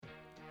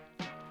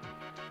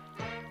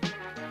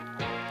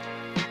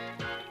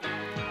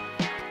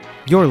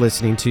You're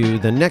listening to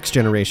the Next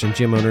Generation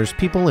Gym Owners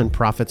People and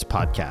Profits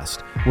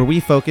podcast, where we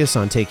focus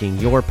on taking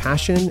your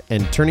passion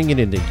and turning it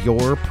into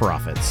your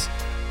profits.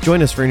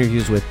 Join us for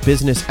interviews with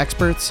business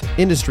experts,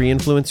 industry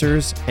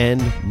influencers,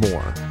 and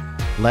more.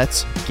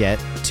 Let's get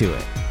to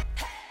it.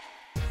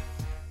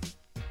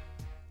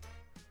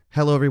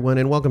 Hello, everyone,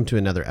 and welcome to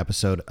another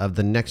episode of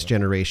the Next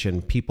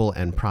Generation People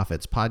and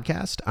Profits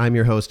podcast. I'm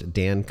your host,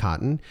 Dan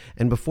Cotton,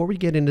 and before we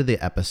get into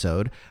the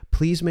episode,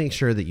 please make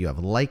sure that you have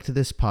liked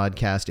this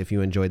podcast if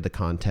you enjoyed the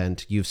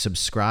content, you've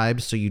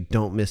subscribed so you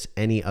don't miss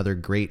any other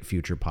great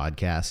future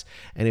podcasts,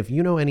 and if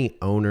you know any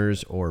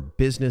owners or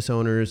business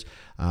owners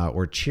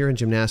or cheer and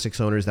gymnastics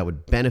owners that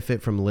would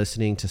benefit from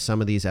listening to some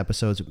of these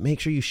episodes, make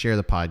sure you share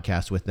the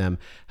podcast with them.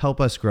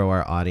 Help us grow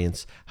our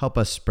audience, help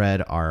us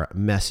spread our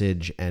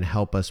message, and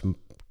help us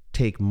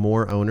take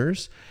more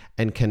owners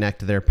and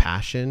connect their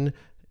passion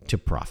to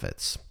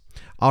profits.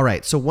 All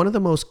right, so one of the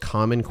most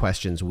common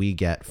questions we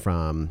get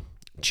from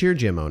cheer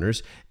gym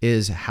owners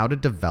is how to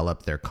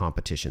develop their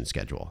competition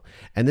schedule.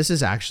 And this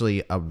is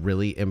actually a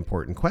really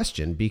important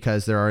question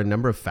because there are a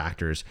number of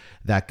factors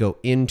that go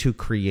into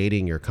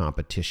creating your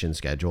competition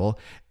schedule,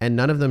 and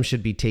none of them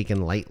should be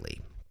taken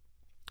lightly.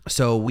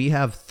 So we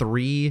have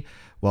four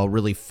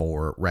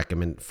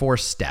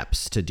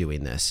steps to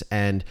doing this.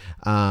 And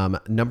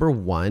number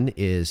one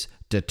is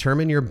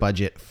determine your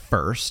budget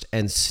first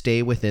and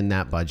stay within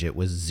that budget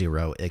with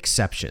zero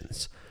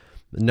exceptions.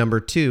 Number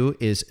two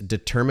is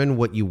determine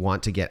what you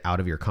want to get out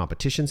of your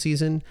competition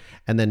season.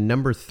 And then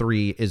number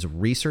three is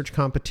research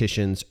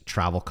competitions,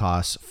 travel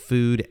costs,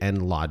 food,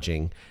 and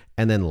lodging.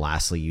 And then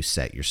lastly, you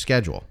set your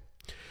schedule.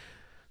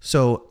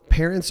 So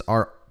parents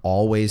are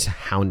always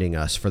hounding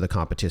us for the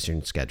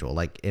competition schedule.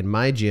 Like in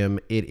my gym,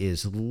 it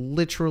is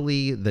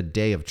literally the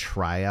day of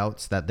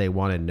tryouts that they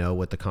want to know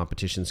what the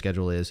competition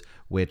schedule is,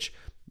 which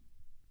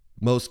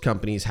most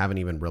companies haven't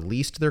even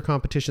released their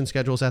competition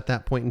schedules at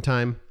that point in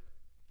time.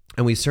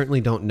 And we certainly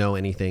don't know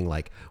anything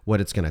like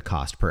what it's going to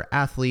cost per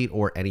athlete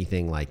or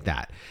anything like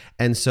that.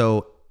 And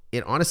so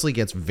it honestly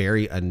gets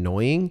very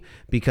annoying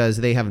because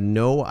they have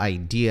no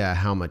idea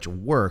how much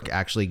work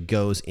actually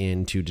goes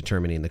into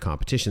determining the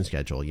competition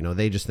schedule. You know,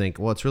 they just think,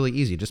 well, it's really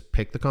easy. Just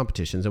pick the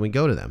competitions and we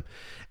go to them.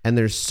 And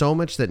there's so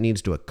much that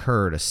needs to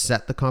occur to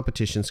set the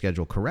competition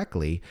schedule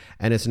correctly.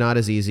 And it's not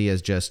as easy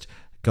as just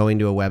going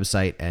to a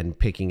website and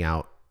picking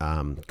out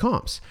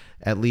comps,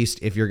 at least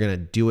if you're going to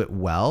do it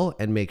well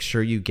and make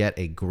sure you get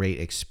a great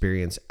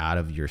experience out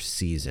of your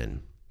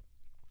season.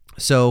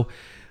 So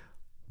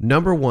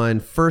number one,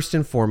 first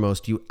and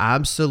foremost, you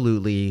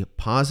absolutely,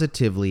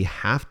 positively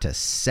have to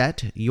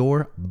set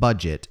your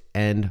budget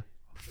and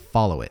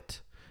follow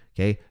it.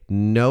 Okay.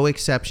 No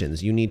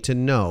exceptions. You need to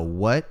know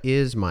what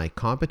is my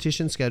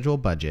competition schedule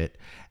budget,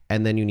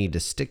 and then you need to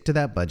stick to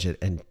that budget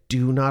and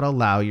do not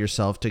allow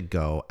yourself to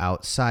go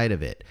outside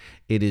of it.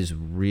 It is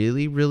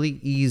really, really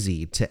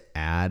easy to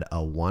add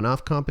a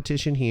one-off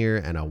competition here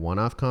and a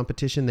one-off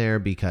competition there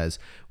because,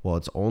 well,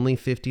 it's only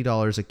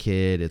 $50 a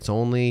kid. It's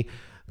only,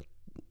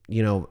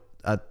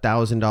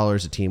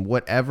 $1,000 a team,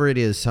 whatever it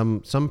is,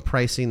 some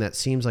pricing that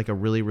seems like a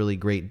really, really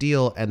great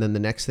deal. And then the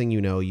next thing you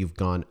know, you've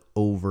gone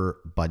over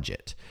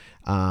budget.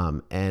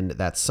 And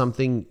that's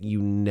something you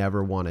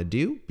never want to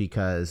do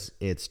because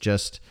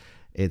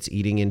it's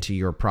eating into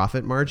your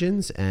profit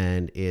margins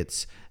and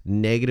it's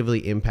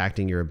negatively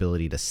impacting your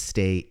ability to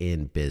stay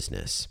in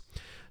business.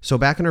 So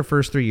back in our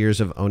first 3 years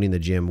of owning the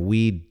gym,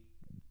 we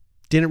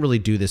didn't really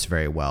do this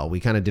very well. We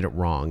kind of did it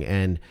wrong.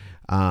 And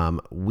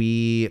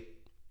we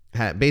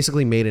had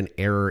basically made an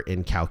error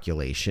in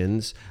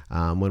calculations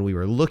when we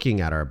were looking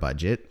at our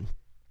budget,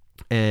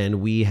 and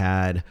we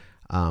had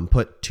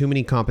put too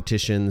many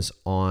competitions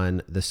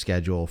on the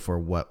schedule for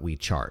what we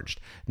charged.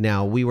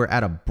 Now we were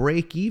at a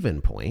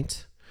break-even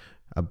point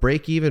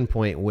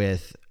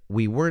with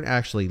we weren't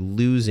actually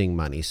losing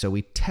money. So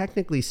we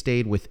technically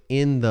stayed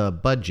within the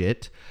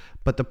budget,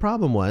 but the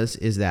problem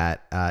is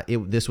that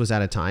this was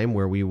at a time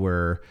where we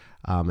were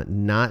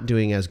not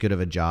doing as good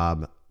of a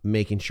job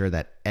making sure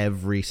that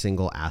every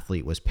single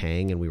athlete was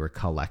paying and we were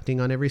collecting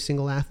on every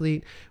single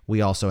athlete.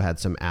 We also had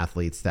some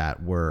athletes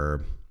that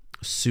were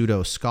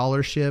pseudo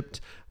scholarshiped,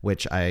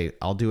 which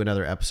I'll do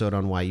another episode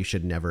on why you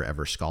should never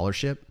ever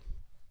scholarship.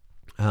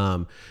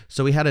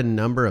 So we had a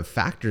number of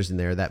factors in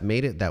there that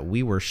made it that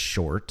we were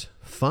short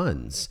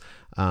funds.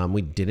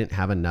 We didn't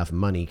have enough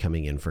money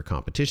coming in for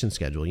competition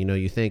schedule.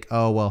 You think,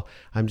 oh, well,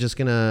 I'm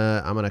going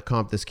to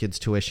comp this kid's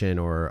tuition,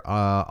 or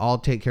I'll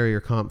take care of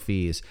your comp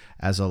fees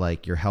as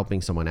you're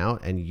helping someone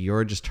out, and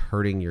you're just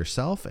hurting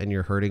yourself and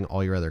you're hurting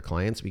all your other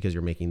clients because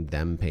you're making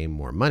them pay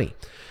more money.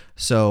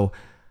 So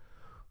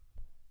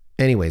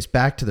anyways,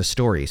 back to the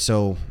story.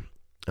 So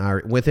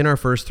within our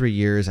first 3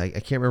 years, I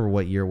can't remember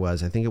what year it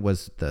was. I think it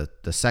was the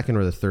second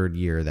or the third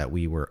year that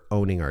we were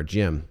owning our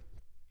gym,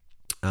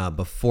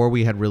 before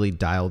we had really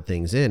dialed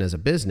things in as a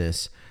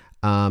business.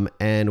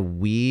 And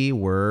we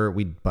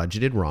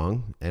budgeted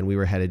wrong, and we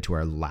were headed to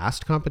our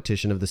last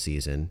competition of the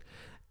season.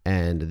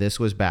 And this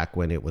was back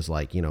when it was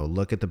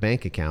look at the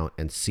bank account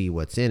and see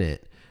what's in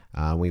it.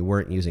 We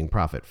weren't using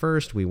Profit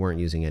First. We weren't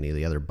using any of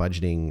the other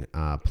budgeting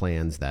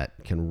plans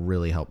that can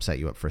really help set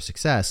you up for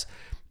success.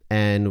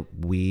 And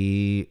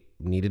we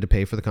needed to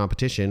pay for the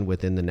competition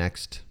within the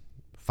next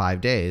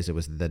 5 days. It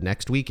was the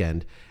next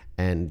weekend.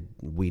 And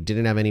we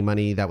didn't have any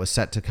money that was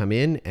set to come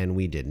in, and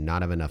we did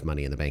not have enough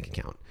money in the bank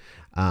account.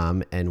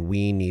 And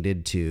we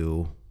needed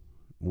to,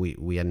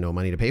 we had no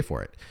money to pay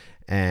for it.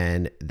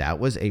 And that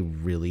was a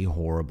really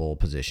horrible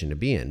position to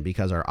be in,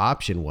 because our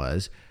option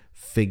was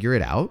figure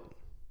it out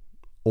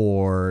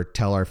or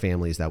tell our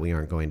families that we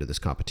aren't going to this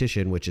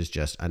competition, which is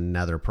just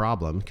another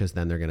problem, because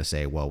then they're going to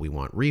say, well, we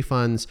want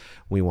refunds.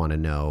 We want to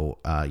know,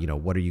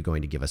 what are you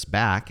going to give us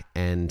back?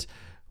 And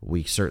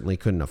we certainly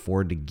couldn't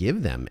afford to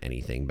give them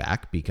anything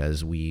back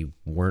because we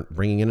weren't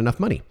bringing in enough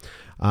money.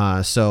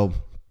 So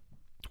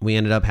we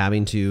ended up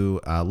having to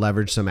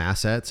leverage some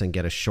assets and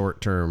get a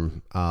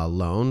short-term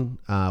loan,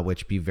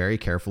 which be very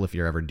careful if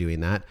you're ever doing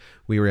that.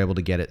 We were able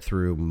to get it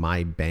through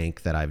my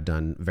bank that I've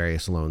done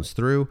various loans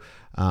through.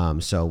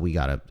 So we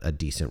got a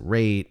decent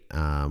rate.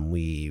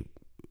 We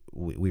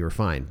were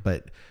fine,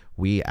 but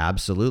we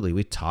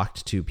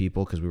talked to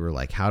people because we were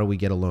like, how do we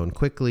get a loan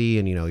quickly?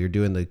 And, you're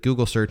doing the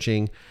Google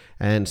searching,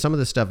 and some of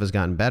this stuff has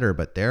gotten better,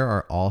 but there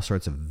are all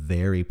sorts of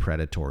very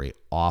predatory,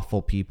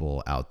 awful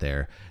people out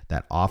there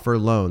that offer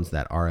loans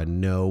that are a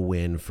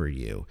no-win for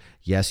you.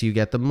 Yes, you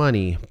get the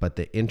money, but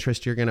the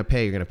interest you're going to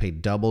pay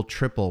double,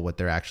 triple what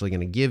they're actually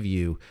going to give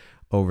you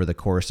over the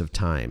course of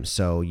time.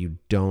 So you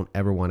don't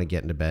ever want to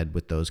get into bed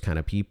with those kind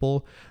of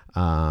people.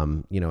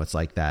 It's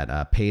like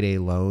that payday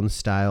loan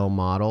style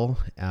model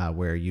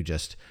where you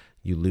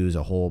lose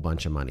a whole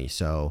bunch of money.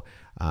 So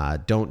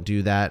don't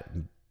do that.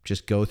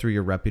 Just go through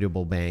your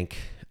reputable bank.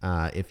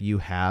 If you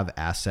have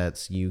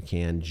assets, you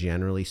can,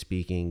 generally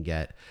speaking,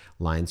 get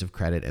lines of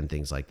credit and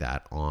things like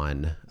that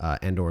on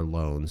and/or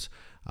loans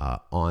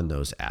on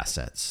those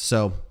assets.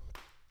 So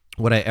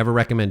would I ever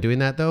recommend doing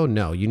that though?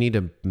 No, you need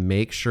to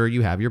make sure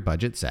you have your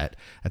budget set.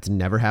 That's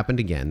never happened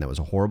again. That was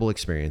a horrible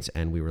experience.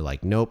 And we were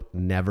like, nope,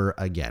 never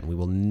again. We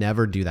will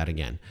never do that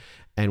again.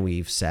 And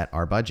we've set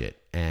our budget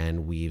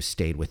and we've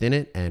stayed within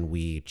it, and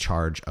we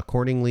charge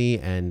accordingly,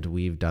 and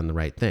we've done the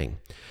right thing.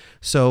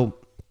 So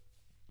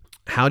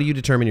how do you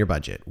determine your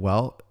budget?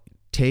 Well,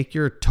 take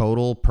your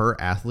total per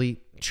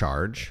athlete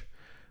charge,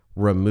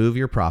 remove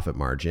your profit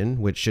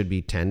margin, which should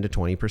be 10 to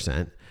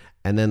 20%,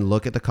 and then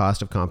look at the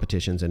cost of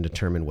competitions and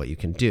determine what you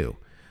can do.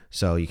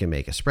 So you can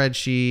make a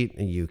spreadsheet,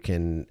 and you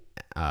can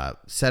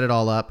set it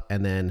all up,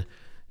 and then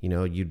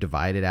you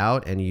divide it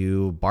out and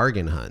you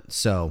bargain hunt.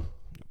 So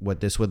what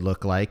this would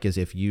look like is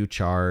if you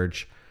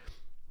charge,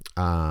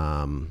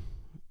 I'm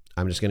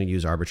just going to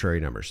use arbitrary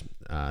numbers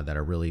that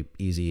are really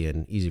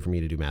easy for me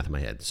to do math in my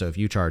head. So if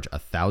you charge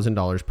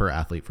 $1,000 per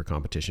athlete for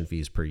competition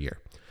fees per year,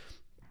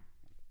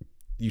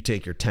 you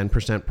take your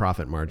 10%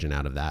 profit margin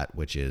out of that,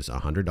 which is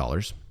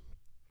 $100.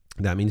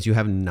 That means you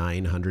have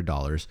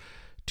 $900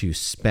 to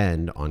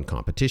spend on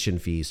competition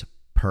fees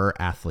per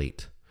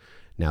athlete.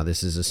 Now,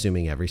 this is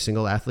assuming every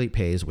single athlete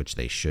pays, which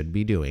they should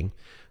be doing.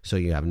 So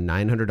you have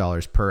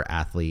 $900 per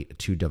athlete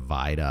to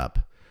divide up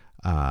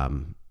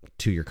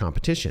to your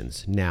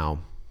competitions. Now,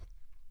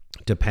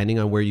 depending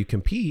on where you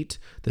compete,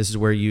 this is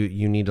where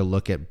you need to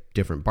look at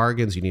different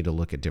bargains. You need to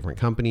look at different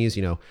companies.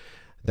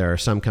 There are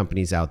some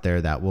companies out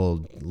there that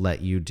will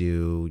let you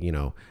do,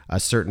 a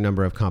certain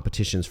number of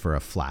competitions for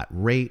a flat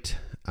rate.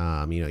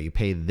 You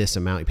pay this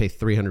amount, you pay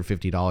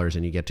 $350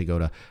 and you get to go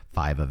to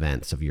 5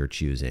 events of your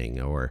choosing,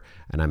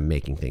 and I'm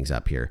making things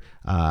up here.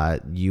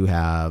 You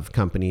have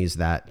companies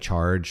that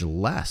charge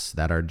less,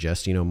 that are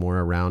just, more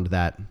around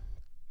that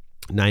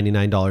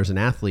 $99 an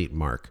athlete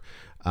mark.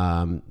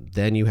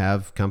 Then you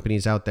have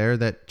companies out there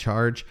that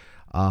charge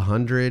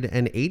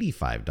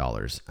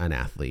 $185 an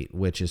athlete,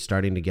 which is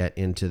starting to get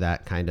into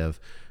that kind of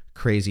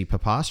crazy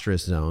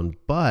preposterous zone.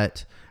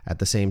 But at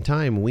the same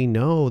time, we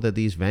know that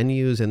these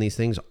venues and these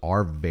things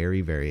are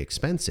very, very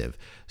expensive.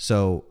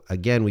 So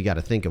again, we got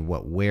to think of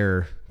what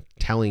we're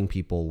telling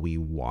people we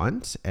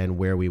want and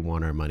where we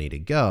want our money to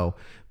go,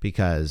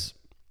 because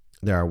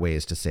there are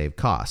ways to save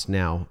costs.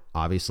 Now,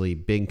 obviously,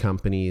 big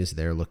companies,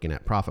 they're looking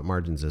at profit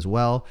margins as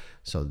well.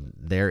 So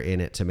they're in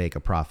it to make a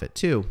profit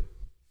too.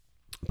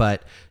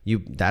 But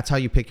that's how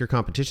you pick your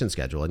competition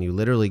schedule. And you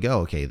literally go,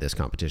 okay, this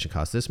competition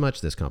costs this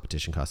much, this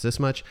competition costs this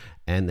much,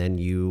 and then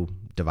you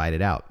divide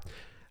it out.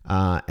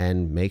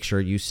 And make sure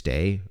you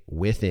stay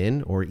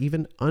within or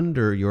even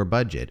under your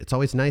budget. It's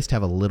always nice to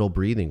have a little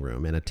breathing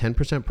room, and a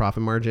 10%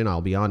 profit margin,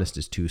 I'll be honest,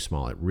 is too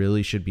small. It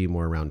really should be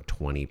more around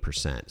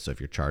 20%. So if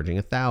you're charging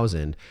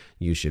 $1,000,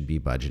 you should be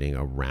budgeting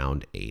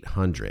around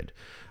 $800.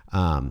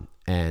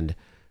 And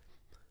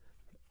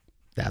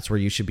that's where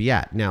you should be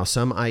at. Now,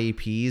 some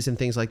IEPs and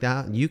things like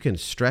that, you can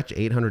stretch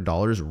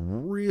 $800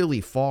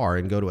 really far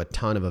and go to a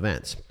ton of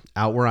events.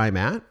 Out where I'm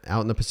at,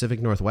 out in the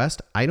Pacific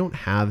Northwest, I don't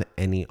have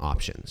any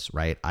options,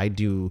 right? I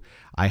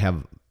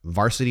have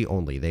varsity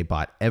only. They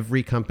bought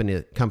every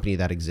company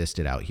that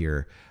existed out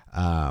here,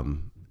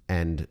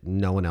 and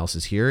no one else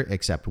is here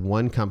except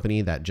one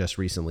company that just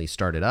recently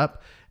started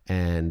up,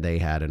 and they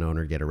had an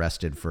owner get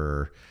arrested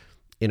for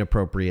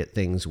inappropriate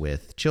things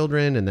with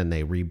children, and then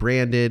they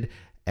rebranded,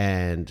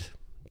 and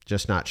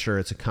just not sure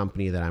it's a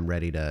company that I'm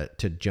ready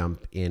to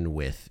jump in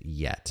with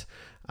yet.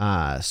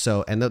 Those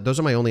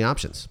are my only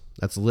options.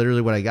 That's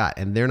literally what I got.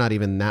 And they're not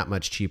even that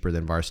much cheaper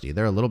than Varsity.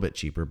 They're a little bit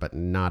cheaper, but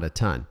not a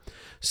ton.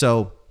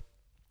 So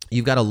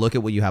you've got to look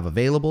at what you have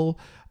available,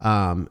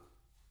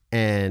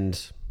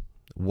 and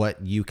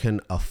what you can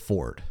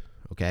afford.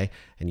 Okay.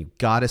 And you've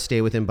got to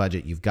stay within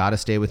budget. You've got to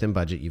stay within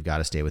budget. You've got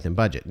to stay within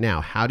budget.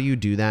 Now, how do you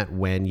do that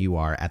when you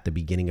are at the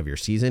beginning of your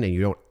season and you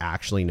don't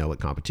actually know what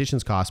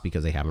competitions cost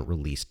because they haven't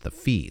released the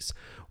fees?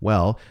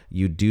 Well,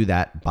 you do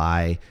that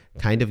by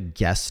kind of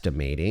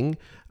guesstimating.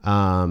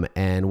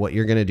 And what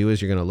you're going to do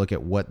is you're going to look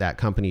at what that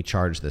company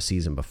charged the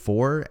season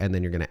before, and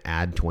then you're going to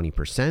add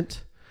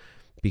 20%,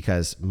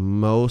 because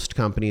most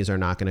companies are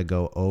not going to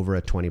go over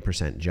a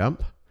 20%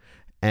 jump.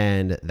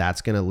 And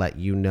that's going to let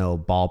you know,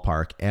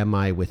 ballpark, am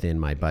I within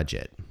my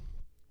budget?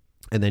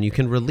 And then you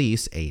can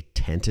release a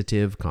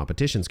tentative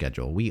competition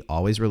schedule. We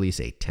always release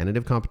a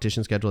tentative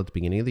competition schedule at the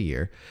beginning of the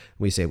year.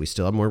 We say we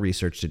still have more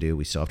research to do.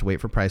 We still have to wait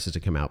for prices to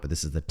come out, but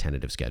this is the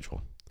tentative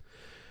schedule.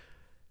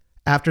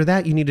 After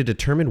that, you need to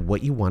determine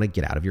what you want to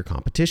get out of your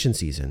competition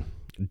season.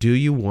 Do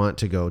you want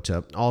to go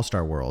to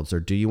All-Star Worlds, or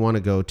do you want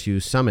to go to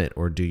Summit,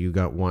 or do you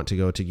want to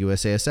go to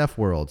USASF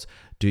Worlds?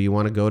 Do you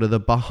want to go to the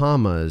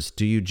Bahamas?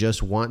 Do you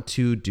just want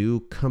to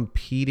do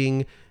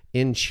competing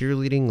in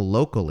cheerleading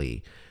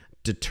locally?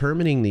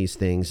 Determining these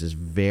things is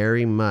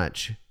very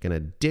much going to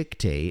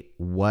dictate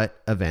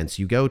what events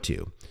you go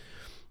to.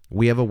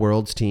 We have a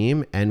Worlds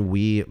team, and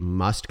we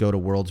must go to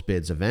Worlds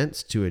Bids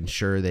events to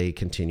ensure they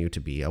continue to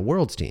be a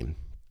Worlds team.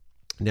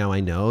 Now, I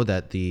know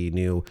that the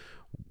new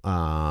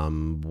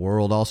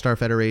World All-Star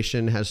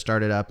Federation has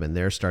started up, and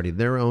they're starting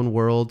their own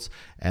worlds,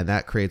 and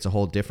that creates a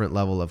whole different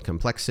level of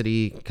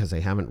complexity because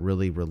they haven't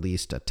really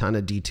released a ton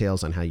of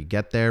details on how you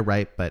get there,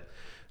 right? But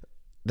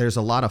there's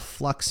a lot of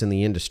flux in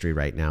the industry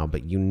right now,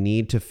 but you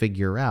need to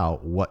figure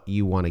out what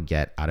you want to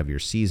get out of your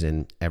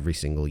season every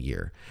single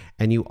year.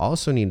 And you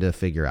also need to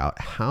figure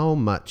out how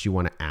much you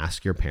want to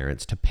ask your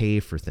parents to pay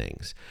for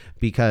things,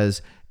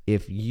 because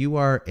if you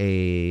are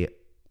a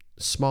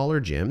smaller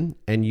gym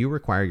and you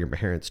require your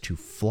parents to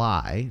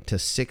fly to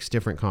 6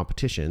 different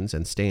competitions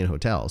and stay in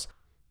hotels,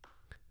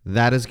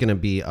 that is going to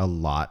be a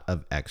lot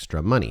of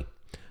extra money.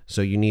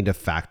 So you need to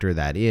factor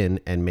that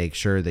in and make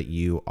sure that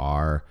you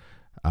are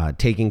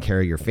taking care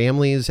of your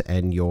families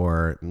and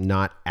you're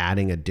not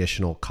adding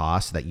additional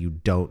costs that you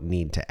don't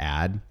need to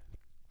add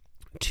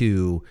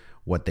to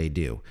what they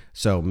do.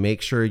 So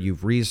make sure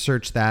you've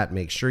researched that,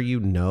 make sure you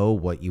know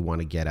what you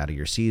want to get out of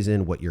your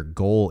season, what your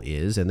goal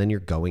is, and then you're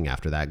going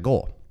after that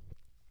goal.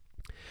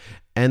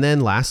 And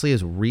then lastly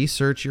is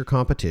research your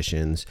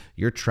competitions,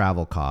 your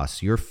travel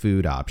costs, your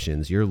food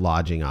options, your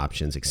lodging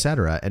options,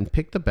 etc., and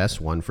pick the best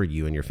one for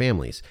you and your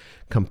families.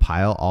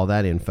 Compile all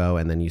that info,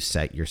 and then you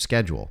set your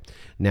schedule.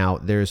 Now,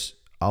 there's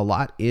a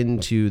lot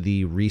into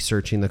the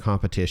researching the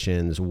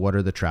competitions. What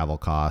are the travel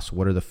costs?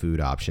 What are the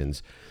food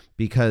options?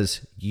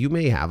 Because you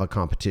may have a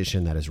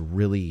competition that is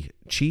really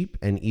cheap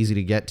and easy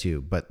to get to,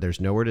 but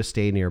there's nowhere to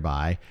stay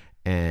nearby,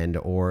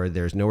 or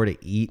there's nowhere to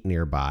eat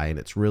nearby and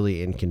it's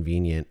really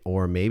inconvenient,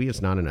 or maybe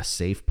it's not in a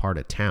safe part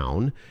of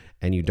town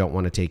and you don't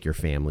want to take your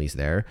families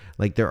there.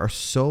 Like, there are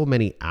so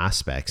many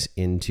aspects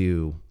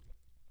into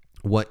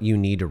what you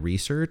need to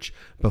research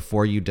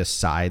before you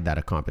decide that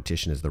a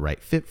competition is the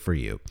right fit for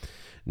you.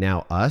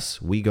 Now,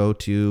 we go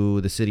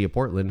to the city of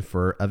Portland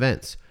for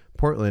events.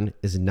 Portland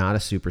is not a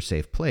super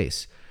safe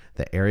place.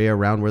 The area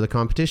around where the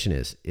competition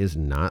is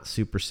not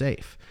super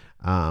safe.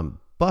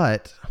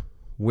 But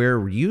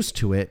we're used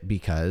to it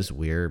because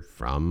we're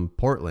from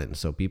Portland.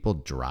 So people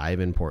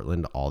drive in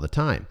Portland all the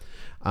time.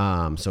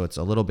 So it's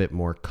a little bit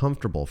more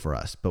comfortable for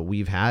us. But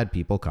we've had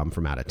people come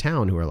from out of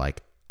town who are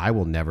like, I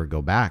will never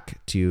go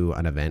back to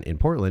an event in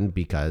Portland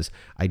because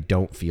I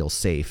don't feel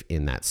safe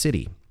in that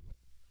city.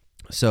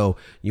 So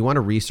you want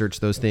to research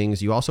those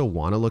things. You also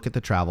want to look at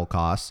the travel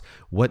costs.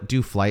 What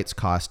do flights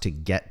cost to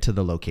get to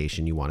the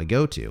location you want to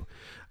go to?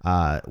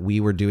 We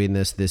were doing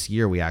this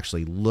year. We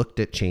actually looked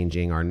at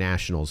changing our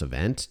nationals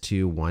event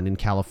to one in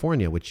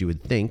California, which you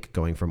would think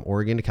going from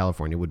Oregon to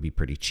California would be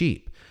pretty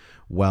cheap.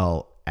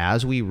 Well,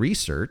 as we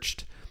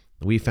researched,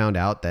 we found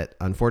out that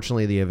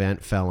unfortunately the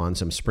event fell on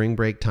some spring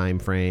break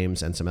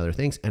timeframes and some other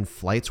things, and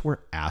flights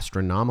were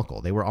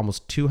astronomical. They were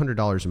almost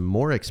 $200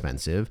 more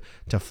expensive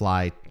to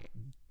fly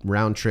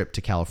round trip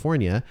to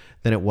California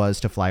than it was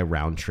to fly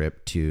round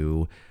trip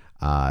to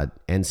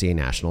NCAA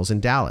Nationals in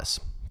Dallas.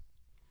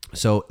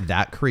 So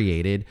that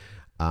created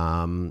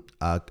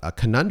a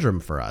conundrum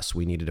for us.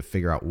 We needed to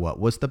figure out what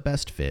was the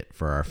best fit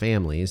for our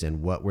families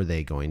and what were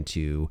they going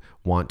to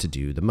want to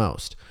do the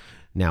most.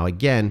 Now,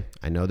 again,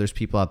 I know there's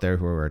people out there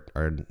who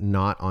are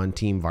not on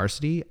Team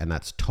Varsity, and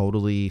that's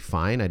totally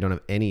fine. I don't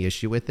have any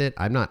issue with it.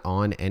 I'm not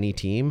on any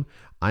team.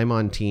 I'm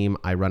on team.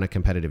 I run a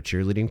competitive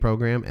cheerleading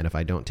program, and if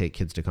I don't take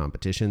kids to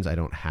competitions, I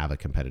don't have a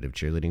competitive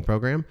cheerleading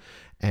program,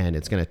 and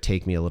it's going to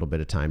take me a little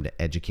bit of time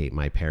to educate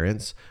my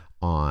parents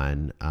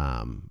on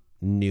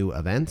new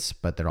events,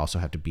 but there also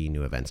have to be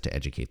new events to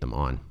educate them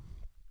on.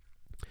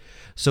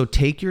 So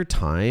take your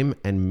time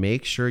and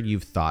make sure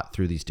you've thought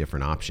through these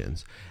different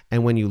options.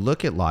 And when you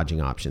look at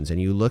lodging options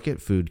and you look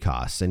at food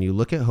costs and you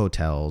look at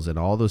hotels and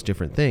all those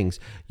different things,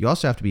 you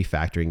also have to be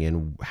factoring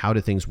in how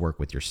do things work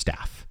with your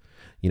staff.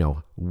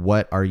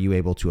 What are you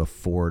able to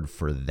afford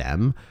for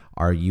them?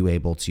 Are you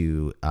able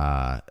to,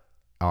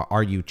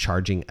 are you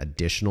charging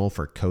additional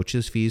for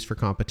coaches' fees for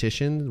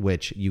competition,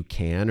 which you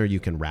can, or you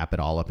can wrap it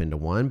all up into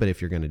one. But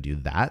if you're going to do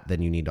that,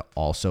 then you need to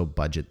also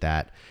budget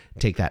that,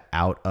 take that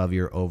out of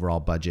your overall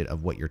budget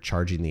of what you're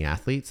charging the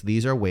athletes.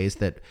 These are ways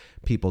that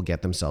people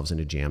get themselves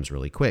into jams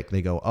really quick.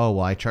 They go, oh,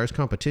 well, I charge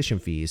competition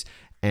fees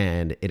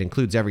and it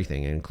includes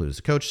everything. It includes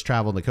the coach's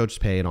travel, the coach's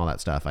pay and all that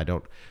stuff. I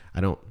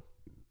don't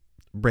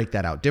break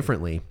that out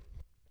differently.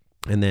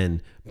 And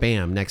then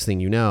bam, next thing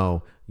you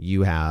know,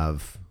 you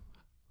have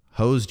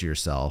hosed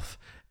yourself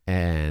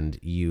and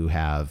you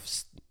have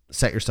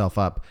set yourself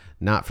up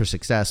not for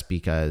success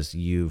because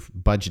you've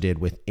budgeted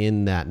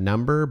within that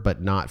number,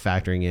 but not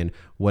factoring in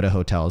what a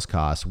hotel's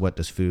cost, what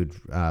does food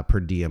per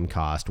diem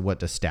cost, what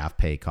does staff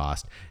pay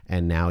cost,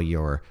 and now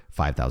you're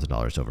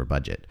 $5,000 over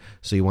budget.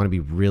 So you want to be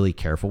really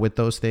careful with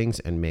those things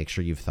and make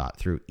sure you've thought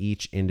through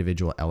each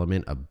individual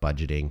element of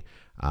budgeting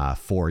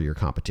for your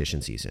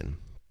competition season.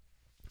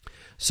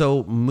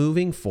 So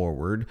moving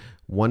forward,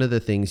 one of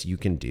the things you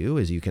can do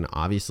is you can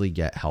obviously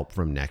get help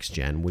from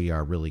NextGen. We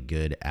are really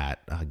good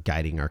at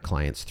guiding our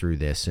clients through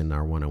this in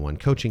our one-on-one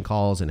coaching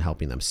calls and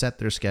helping them set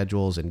their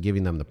schedules and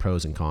giving them the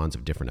pros and cons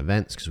of different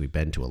events because we've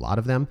been to a lot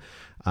of them.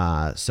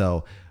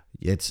 So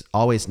it's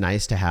always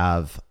nice to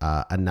have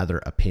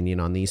another opinion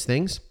on these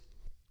things.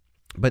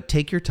 But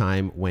take your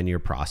time when you're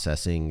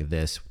processing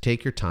this.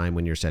 Take your time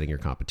when you're setting your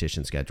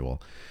competition schedule.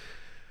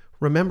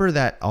 Remember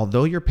that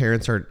although your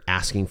parents are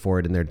asking for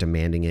it and they're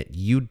demanding it,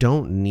 you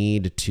don't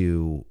need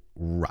to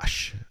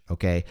rush,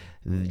 okay?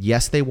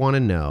 Yes, they want to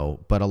know,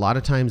 but a lot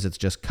of times it's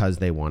just because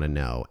they want to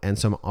know. And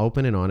some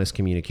open and honest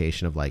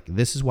communication of like,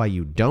 this is why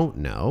you don't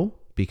know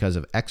because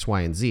of X,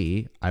 Y, and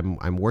Z.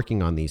 I'm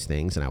working on these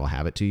things and I will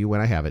have it to you when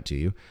I have it to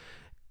you,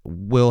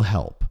 will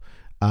help.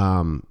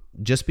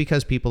 Just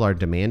because people are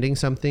demanding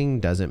something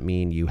doesn't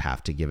mean you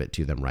have to give it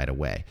to them right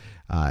away.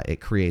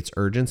 It creates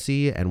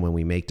urgency, and when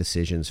we make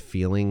decisions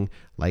feeling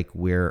like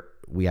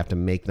we have to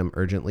make them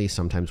urgently,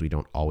 sometimes we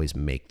don't always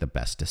make the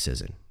best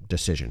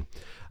decision.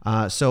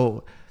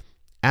 So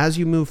as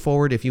you move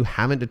forward, if you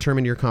haven't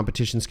determined your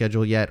competition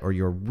schedule yet, or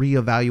you're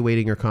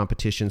reevaluating your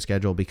competition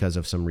schedule because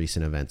of some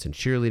recent events in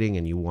cheerleading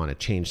and you want to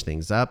change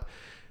things up,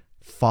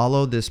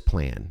 follow this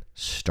plan.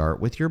 Start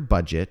with your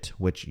budget,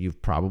 which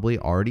you've probably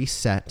already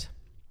set.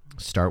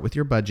 Start with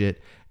your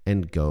budget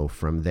and go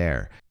from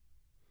there.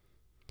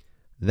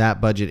 That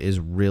budget is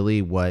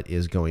really what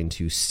is going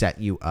to set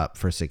you up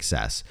for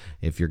success.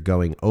 If you're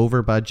going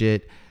over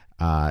budget,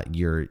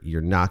 you're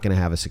not going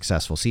to have a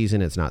successful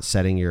season. It's not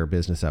setting your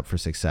business up for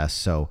success.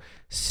 So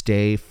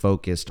stay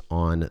focused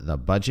on the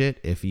budget.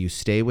 If you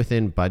stay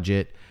within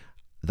budget,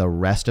 the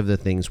rest of the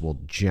things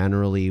will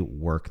generally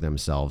work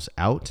themselves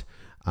out,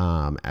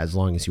 as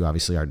long as you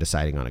obviously are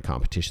deciding on a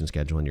competition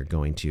schedule and you're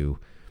going to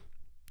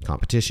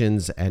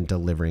competitions and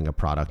delivering a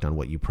product on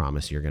what you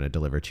promise you're going to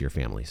deliver to your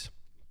families.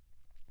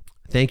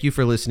 Thank you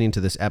for listening to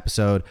this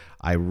episode.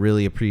 I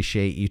really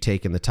appreciate you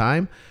taking the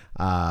time.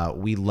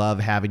 We love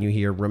having you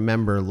here.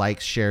 Remember, like,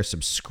 share,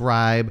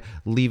 subscribe,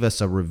 leave us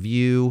a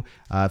review.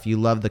 If you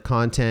love the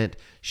content,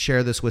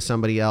 share this with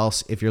somebody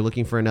else. If you're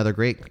looking for another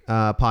great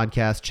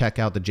podcast, check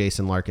out the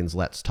Jason Larkin's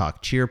Let's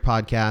Talk Cheer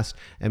podcast,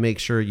 and make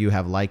sure you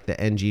have liked the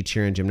NG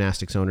Cheer and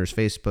Gymnastics Owners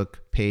Facebook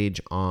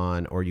page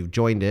or you've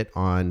joined it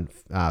on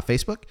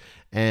Facebook,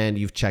 and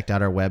you've checked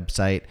out our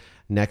website,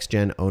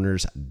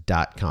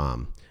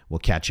 nextgenowners.com. We'll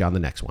catch you on the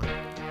next one.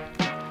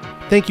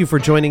 Thank you for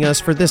joining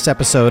us for this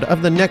episode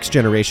of the Next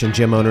Generation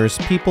Gym Owners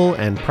People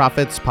and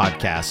Profits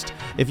podcast.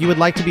 If you would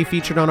like to be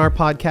featured on our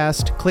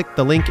podcast, click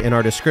the link in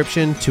our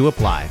description to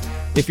apply.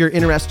 If you're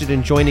interested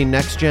in joining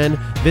NextGen,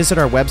 visit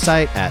our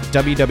website at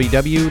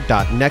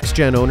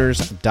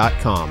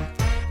www.nextgenowners.com.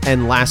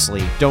 And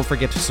lastly, don't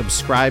forget to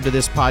subscribe to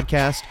this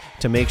podcast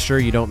to make sure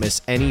you don't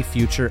miss any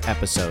future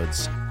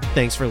episodes.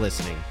 Thanks for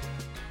listening.